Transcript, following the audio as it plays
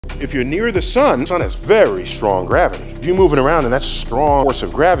If you're near the sun has very strong gravity. If you're moving around in that strong force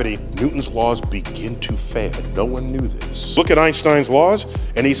of gravity, Newton's laws begin to fail. No one knew this. Look at Einstein's laws,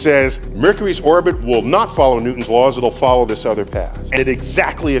 and he says, Mercury's orbit will not follow Newton's laws, it'll follow this other path. And it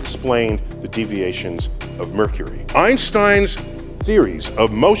exactly explained the deviations of Mercury. Einstein's theories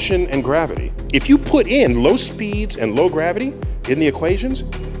of motion and gravity, if you put in low speeds and low gravity in the equations,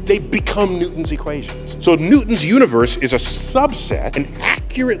 they become Newton's equations. So Newton's universe is a subset, an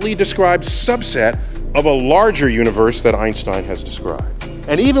accurately described subset of a larger universe that Einstein has described.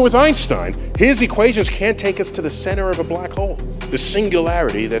 And even with Einstein, his equations can't take us to the center of a black hole, the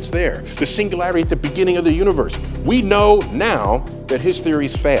singularity that's there, the singularity at the beginning of the universe. We know now that his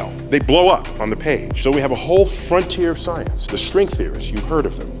theories fail. They blow up on the page. So we have a whole frontier of science. The string theorists, you've heard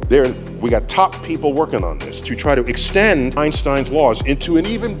of them. We got top people working on this to try to extend Einstein's laws into an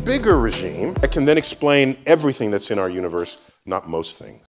even bigger regime that can then explain everything that's in our universe, not most things.